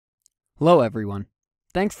Hello, everyone.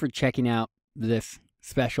 Thanks for checking out this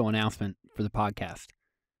special announcement for the podcast.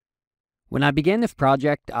 When I began this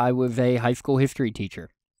project, I was a high school history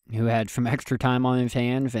teacher who had some extra time on his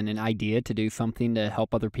hands and an idea to do something to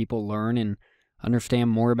help other people learn and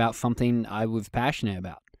understand more about something I was passionate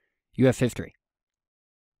about, U.S. history.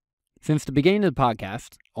 Since the beginning of the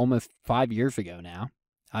podcast, almost 5 years ago now,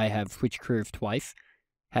 I have switched careers twice,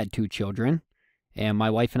 had 2 children, and my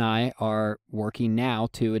wife and I are working now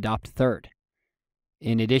to adopt a third.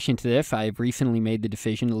 In addition to this, I've recently made the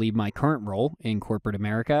decision to leave my current role in corporate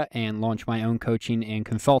America and launch my own coaching and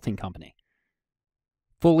consulting company.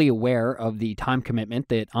 Fully aware of the time commitment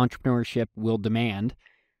that entrepreneurship will demand,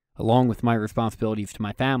 along with my responsibilities to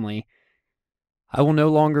my family, I will no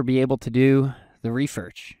longer be able to do the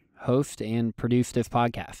research, host, and produce this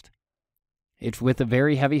podcast. It's with a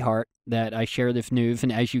very heavy heart that I share this news,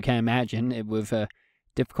 and as you can imagine, it was a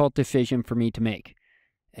difficult decision for me to make,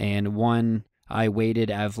 and one I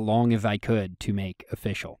waited as long as I could to make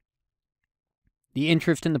official. The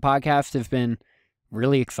interest in the podcast has been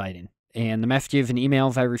really exciting, and the messages and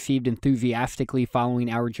emails I received enthusiastically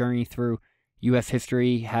following our journey through U.S.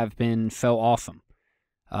 history have been so awesome.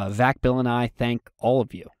 Zach, Bill, and I thank all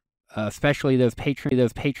of you, especially those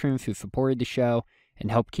patrons who supported the show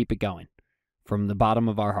and helped keep it going, from the bottom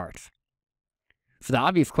of our hearts. So the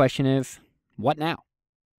obvious question is, what now?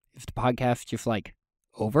 Is the podcast just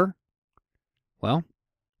over? Well,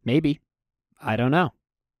 maybe. I don't know.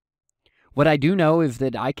 What I do know is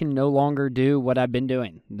that I can no longer do what I've been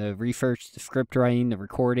doing, the research, the script writing, the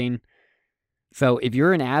recording. So if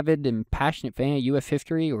you're an avid and passionate fan of U.S.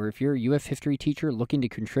 history, or if you're a U.S. history teacher looking to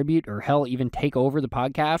contribute, or hell, even take over the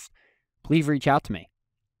podcast, please reach out to me,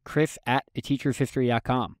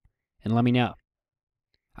 chris@ateachershistory.com, and let me know.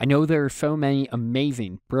 I know there are so many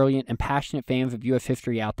amazing, brilliant, and passionate fans of U.S.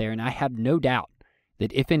 history out there, and I have no doubt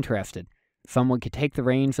that if interested, someone could take the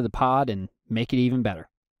reins of the pod and make it even better.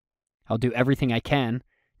 I'll do everything I can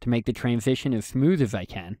to make the transition as smooth as I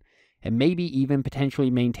can, and maybe even potentially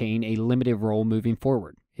maintain a limited role moving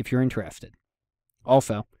forward, if you're interested.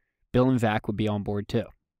 Also, Bill and Zach would be on board too.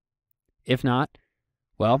 If not,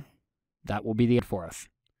 well, that will be the end for us.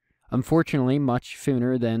 Unfortunately, much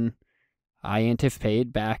sooner than I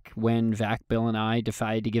anticipated back when Zach, Bill, and I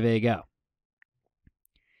decided to give it a go.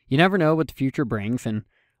 You never know what the future brings, and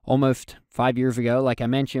almost 5 years ago, like I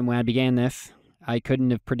mentioned when I began this, I couldn't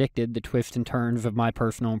have predicted the twists and turns of my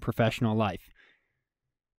personal and professional life.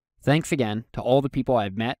 Thanks again to all the people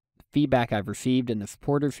I've met, the feedback I've received, and the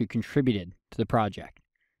supporters who contributed to the project.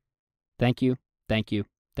 Thank you, thank you,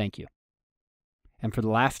 thank you. And for the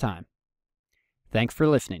last time, thanks for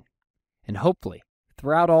listening, and hopefully,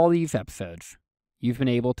 throughout all these episodes, you've been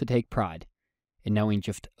able to take pride in knowing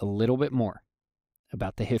just a little bit more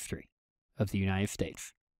about the history of the United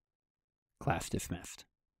States. Class dismissed.